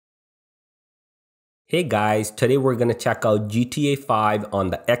Hey guys, today we're going to check out GTA 5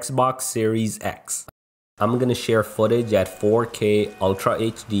 on the Xbox Series X. I'm going to share footage at 4K Ultra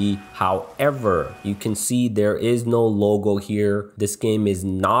HD. However, you can see there is no logo here. This game is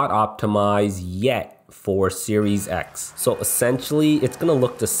not optimized yet for Series X. So essentially, it's going to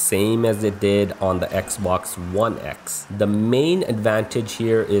look the same as it did on the Xbox One X. The main advantage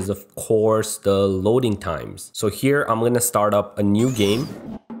here is, of course, the loading times. So here, I'm going to start up a new game.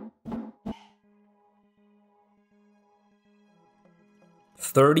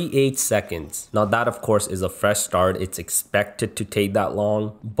 38 seconds. Now that of course is a fresh start. It's expected to take that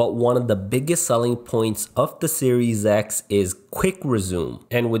long, but one of the biggest selling points of the Series X is quick resume.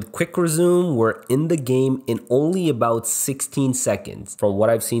 And with quick resume, we're in the game in only about 16 seconds. From what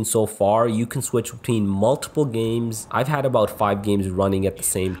I've seen so far, you can switch between multiple games. I've had about 5 games running at the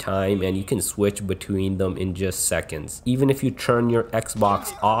same time, and you can switch between them in just seconds. Even if you turn your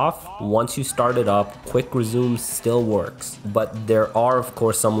Xbox off, once you start it up, quick resume still works. But there are of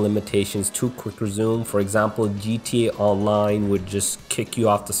course some limitations to quick resume. For example, GTA Online would just kick you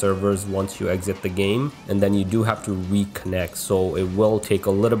off the servers once you exit the game, and then you do have to reconnect, so it will take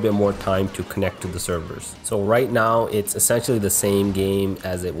a little bit more time to connect to the servers. So right now it's essentially the same game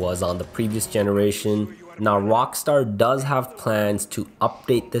as it was on the previous generation. Now Rockstar does have plans to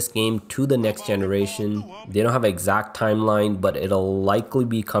update this game to the next generation. They don't have an exact timeline, but it'll likely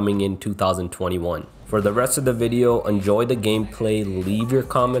be coming in 2021. For the rest of the video, enjoy the gameplay, leave your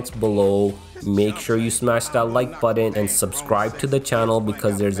comments below, make sure you smash that like button and subscribe to the channel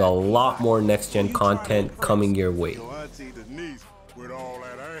because there's a lot more next gen content coming your way.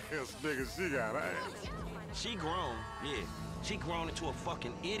 She grown, yeah. She grown into a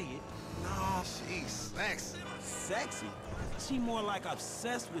fucking idiot. Nah, she's sexy. Sexy? She more like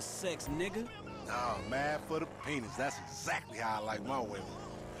obsessed with sex, nigga. Nah, mad for the penis. That's exactly how I like my women.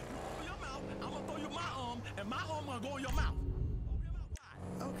 I'm gonna throw you my arm, and my arm gonna go in your mouth.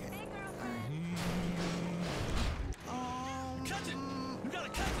 Okay. Catch it! You gotta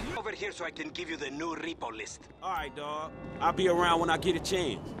catch it! Over here so I can give you the new repo list. Alright, dog. I'll be around when I get a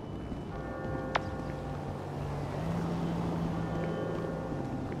chance.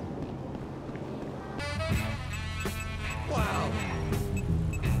 Wow.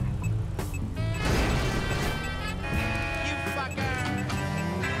 You fucker.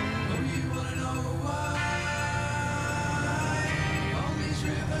 Oh, you wanna know why all these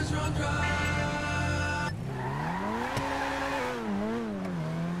rivers run dry?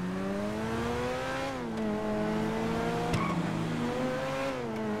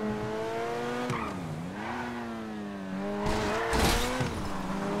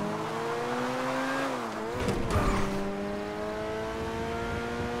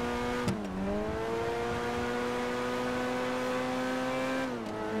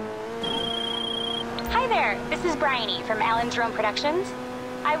 Hi there, this is Bryony from Alan Jerome Productions.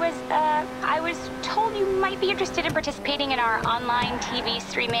 I was told you might be interested in participating in our online TV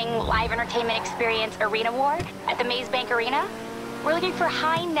streaming live entertainment experience Arena War at the Maze Bank Arena. We're looking for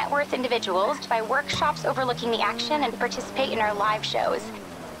high net worth individuals to buy workshops overlooking the action and participate in our live shows.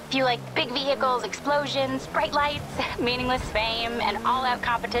 If you like big vehicles, explosions, bright lights, meaningless fame, and all-out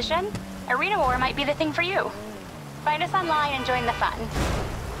competition, Arena War might be the thing for you. Find us online and join the fun.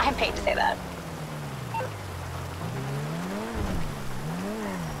 I'm paid to say that.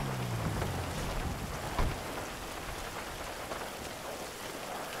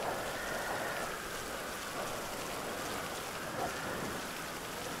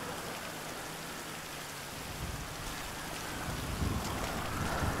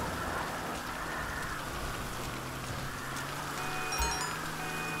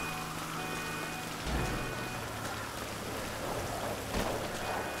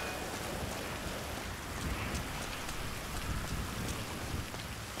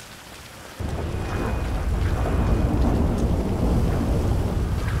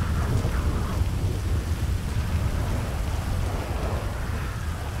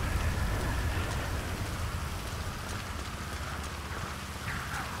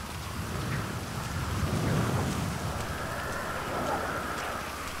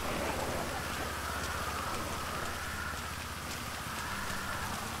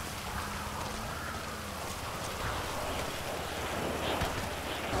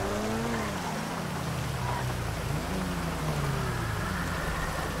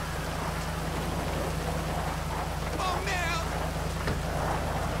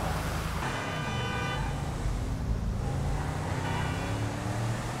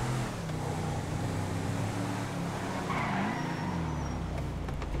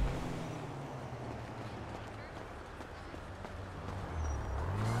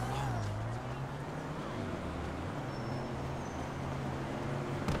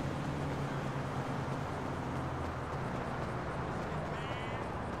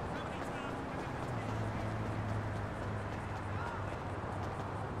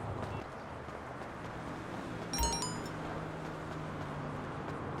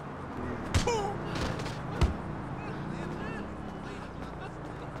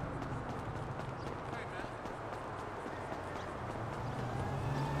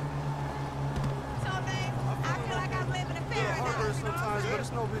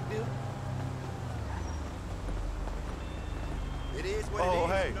 no big deal. It is what Oh, it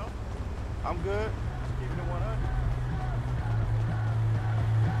is, hey. you know? I'm good. Keeping it 100.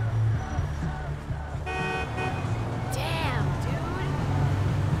 Damn, dude.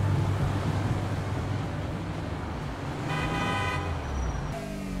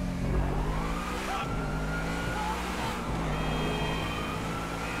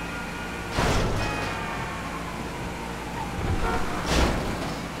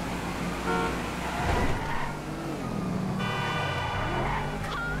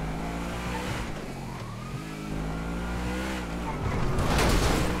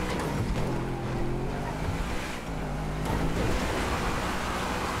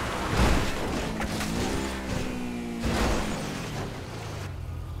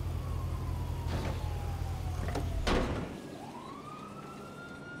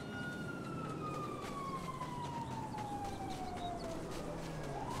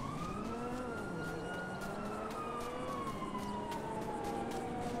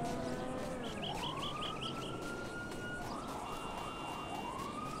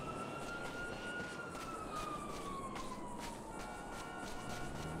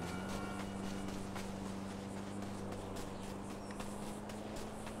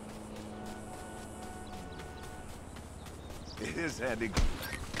 It is handy.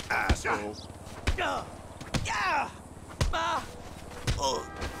 Asshole.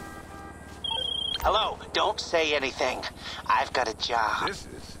 Hello, don't say anything. I've got a job. This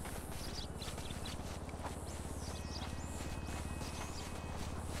is.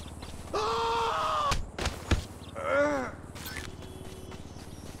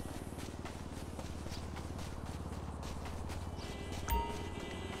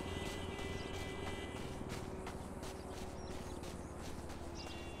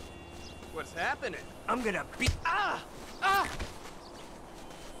 What's happening? I'm gonna beat. Ah!